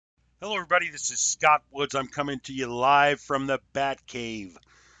Hello, everybody. This is Scott Woods. I'm coming to you live from the Bat Cave,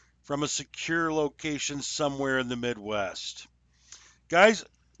 from a secure location somewhere in the Midwest. Guys,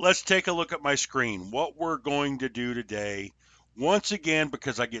 let's take a look at my screen. What we're going to do today, once again,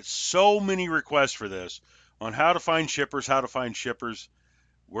 because I get so many requests for this on how to find shippers,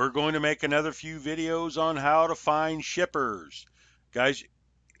 we're going to make another few videos on how to find shippers. Guys,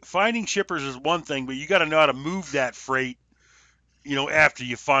 finding shippers is one thing, but you got to know how to move that freight, after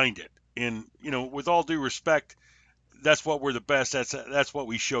you find it. And, with all due respect, that's what we're the best. That's what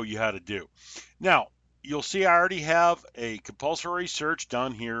we show you how to do. Now, you'll see I already have a compulsory search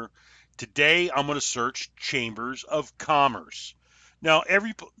done here. Today, I'm going to search chambers of commerce. Now,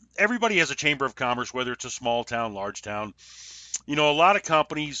 everybody has a chamber of commerce, whether it's a small town, large town. A lot of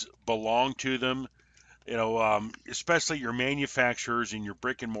companies belong to them. Especially your manufacturers and your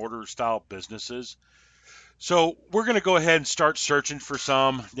brick and mortar style businesses. So we're going to go ahead and start searching for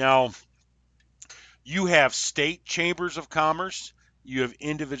some. Now, you have state chambers of commerce, you have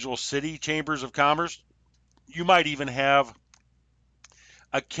individual city chambers of commerce, you might even have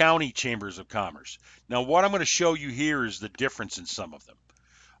a county chambers of commerce. Now, what I'm going to show you here is the difference in some of them.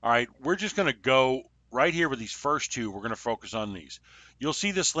 All right, we're just going to go right here with these first two. We're going to focus on these. You'll see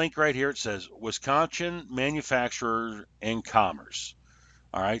this link right here. It says Wisconsin Manufacturer and Commerce.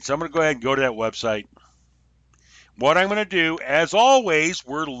 All right, so I'm going to go ahead and go to that website. What I'm going to do, as always,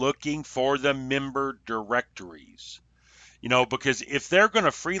 we're looking for the member directories. Because if they're going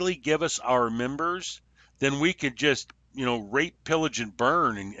to freely give us our members, then we could just, rape, pillage, and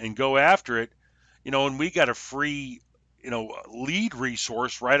burn and go after it, and we got a free, lead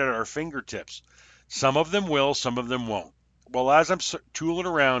resource right at our fingertips. Some of them will, some of them won't. Well, as I'm tooling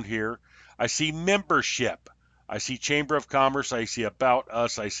around here, I see membership. I see Chamber of Commerce. I see About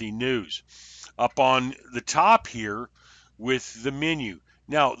Us. I see News. Up on the top here with the menu.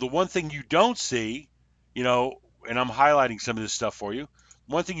 Now, the one thing you don't see, you know, and I'm highlighting some of this stuff for you.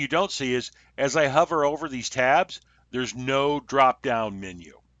 One thing you don't see is as I hover over these tabs, there's no drop down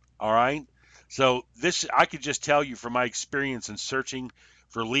menu. All right. So this, I could just tell you from my experience in searching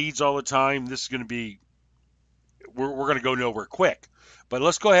for leads all the time, this is going to be, we're going to go nowhere quick. But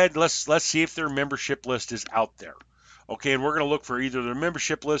let's go ahead and let's see if their membership list is out there. Okay. And we're going to look for either their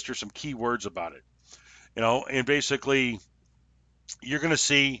membership list or some keywords about it. And basically you're going to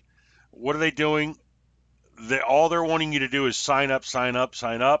see what are they doing? All they're wanting you to do is sign up, sign up,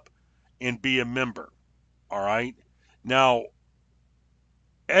 sign up, and be a member. All right. Now,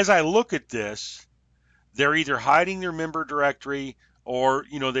 as I look at this, they're either hiding their member directory or,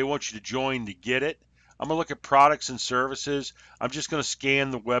 they want you to join to get it. I'm going to look at products and services. I'm just going to scan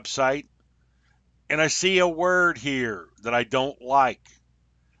the website and I see a word here that I don't like.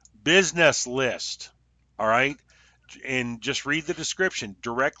 Business list. All right. And just read the description.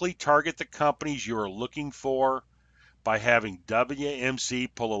 Directly target the companies you are looking for by having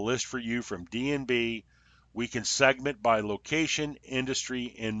WMC pull a list for you from D&B. We can segment by location,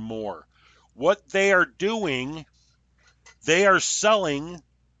 industry, and more. What they are doing, they are selling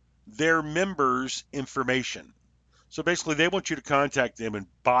their members information. So basically, they want you to contact them and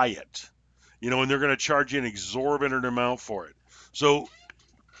buy it, and they're going to charge you an exorbitant amount for it. So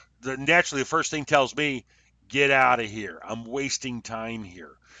naturally, the first thing tells me, get out of here. I'm wasting time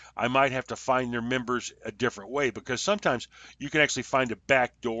here. I might have to find their members a different way because sometimes you can actually find a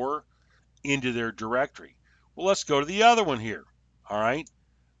back door into their directory. Well, let's go to the other one here. All right.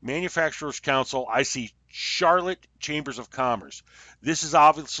 Manufacturers Council. I see Charlotte Chambers of Commerce. This is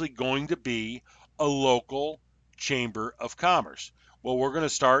obviously going to be a local chamber of commerce. Well, we're going to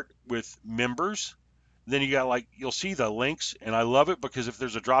start with members. Then you got you'll see the links, and I love it because if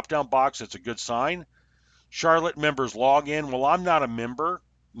there's a drop down box, that's a good sign. Charlotte members log in. Well, I'm not a member,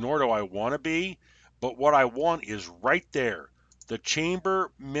 nor do I want to be, but what I want is right there, the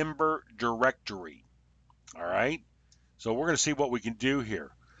chamber member directory. All right. So we're going to see what we can do here.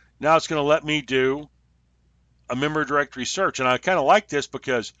 Now it's going to let me do a member directory search, and I kind of like this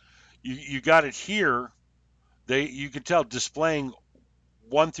because you got it here. You can tell displaying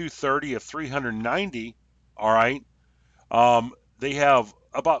 1 through 30 of 390. All right. They have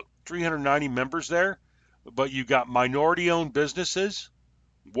about 390 members there, but you got minority-owned businesses,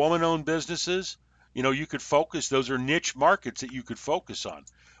 woman-owned businesses. You could focus. Those are niche markets that you could focus on.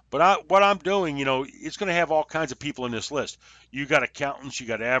 But what I'm doing, it's going to have all kinds of people in this list. You got accountants, you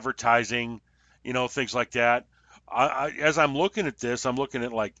got advertising, things like that. As I'm looking at this, I'm looking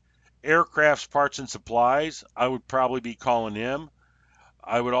at like aircrafts, parts, and supplies. I would probably be calling them.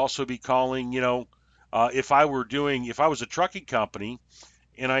 I would also be calling, if I was a trucking company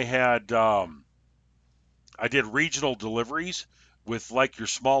and I did regional deliveries, with like your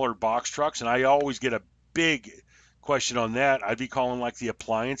smaller box trucks, and I always get a big question on that. I'd be calling like the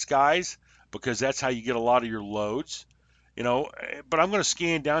appliance guys because that's how you get a lot of your loads, you know. But I'm going to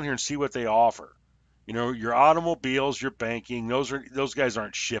scan down here and see what they offer. You know, your automobiles, your banking, those guys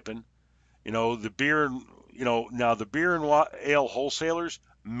aren't shipping. You know, the beer and now the beer and ale wholesalers,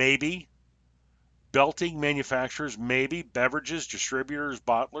 maybe. Belting manufacturers, maybe. Beverages, distributors,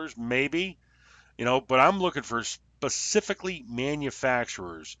 bottlers, maybe. You know, but I'm looking for specifically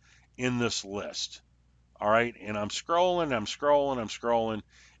manufacturers in this list. All right, and I'm scrolling, I'm scrolling, I'm scrolling.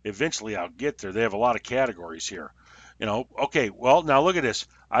 Eventually, I'll get there. They have a lot of categories here. You know, okay, well, now look at this.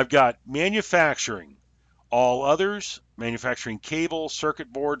 I've got manufacturing, all others, manufacturing cable,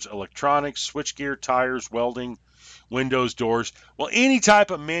 circuit boards, electronics, switchgear, tires, welding, windows, doors. Well, any type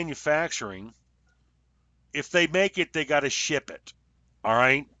of manufacturing, if they make it, they got to ship it. All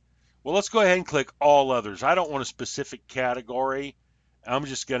right. Well, let's go ahead and click all others. I don't want a specific category. I'm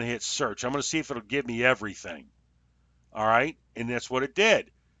just going to hit search. I'm going to see if it'll give me everything. All right. And that's what it did.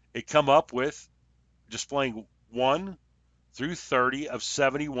 It come up with displaying 1 through 30 of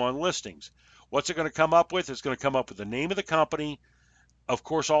 71 listings. What's it going to come up with? It's going to come up with the name of the company, of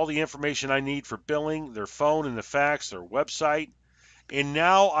course, all the information I need for billing, their phone and the fax, their website. And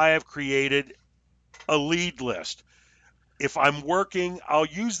now I have created a lead list. If I'm working, I'll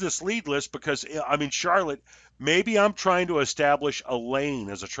use this lead list because I'm in Charlotte. Maybe I'm trying to establish a lane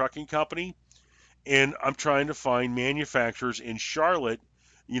as a trucking company and I'm trying to find manufacturers in Charlotte.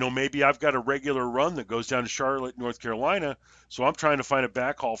 You know, maybe I've got a regular run that goes down to Charlotte, North Carolina. So I'm trying to find a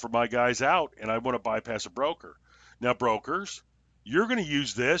backhaul for my guys out and I want to bypass a broker. Now, brokers, you're going to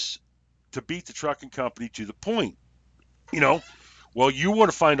use this to beat the trucking company to the point. You know, well, you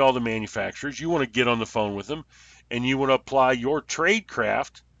want to find all the manufacturers, you want to get on the phone with them, and you want to apply your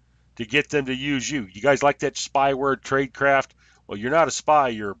tradecraft to get them to use you. You guys like that spy word, tradecraft? Well, you're not a spy,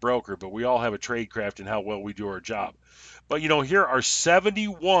 you're a broker, but we all have a tradecraft in how well we do our job. But you know, here are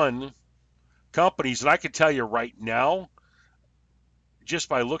 71 companies, and I can tell you right now, just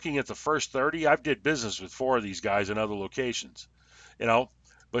by looking at the first 30, I've did business with 4 of these guys in other locations. You know,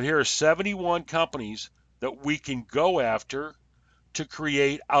 but here are 71 companies that we can go after to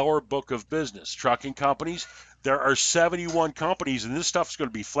create our book of business. Trucking companies, there are 71 companies, and this stuff is going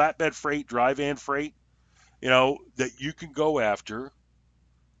to be flatbed freight, dry van freight, you know, that you can go after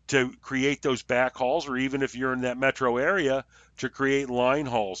to create those back hauls, or even if you're in that metro area, to create line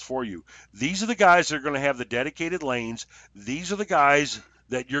hauls for you. These are the guys that are going to have the dedicated lanes. These are the guys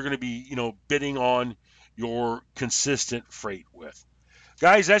that you're going to be, you know, bidding on your consistent freight with.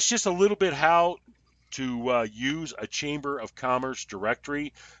 Guys, that's just a little bit how to use a Chamber of Commerce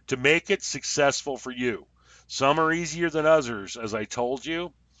directory to make it successful for you. Some are easier than others, as I told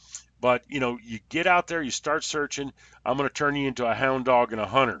you, but you know, you get out there, you start searching. I'm going to turn you into a hound dog and a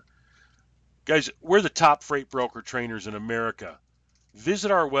hunter. Guys, we're the top freight broker trainers in America.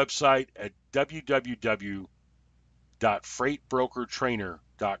 Visit our website at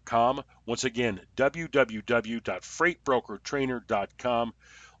www.freightbrokertrainer.com. Once again, www.freightbrokertrainer.com.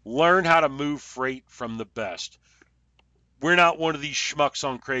 Learn how to move freight from the best. We're not one of these schmucks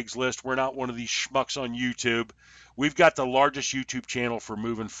on Craigslist. We're not one of these schmucks on YouTube. We've got the largest YouTube channel for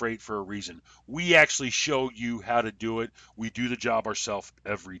moving freight for a reason. We actually show you how to do it. We do the job ourselves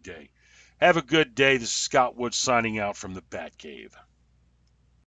every day. Have a good day. This is Scott Woods signing out from the Bat Cave.